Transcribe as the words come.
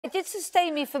It did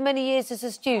sustain me for many years as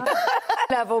a student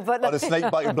level, but on a snake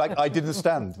biting black, I didn't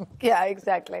stand. Yeah,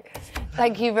 exactly.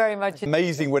 Thank you very much.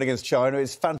 Amazing win against China.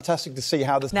 It's fantastic to see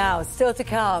how this. Now, still to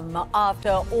come after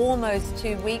almost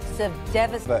 2 weeks of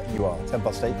devastation. But you are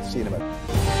 8:10. See you in a moment.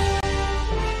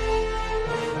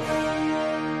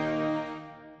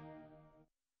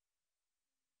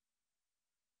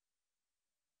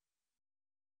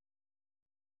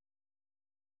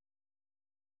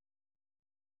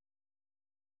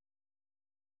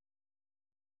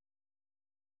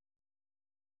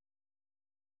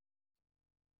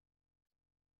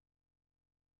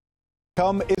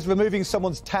 Is removing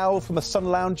someone's towel from a sun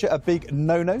lounger a big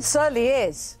no-no? Certainly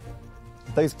is.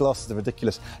 Those glasses are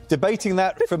ridiculous. Debating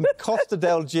that from Costa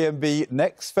del GMB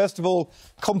next. First of all,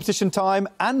 competition time.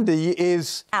 Andy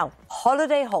is... Now,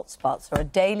 holiday hotspots are a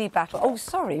daily battle. Oh,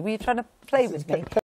 sorry, were you trying to play with me?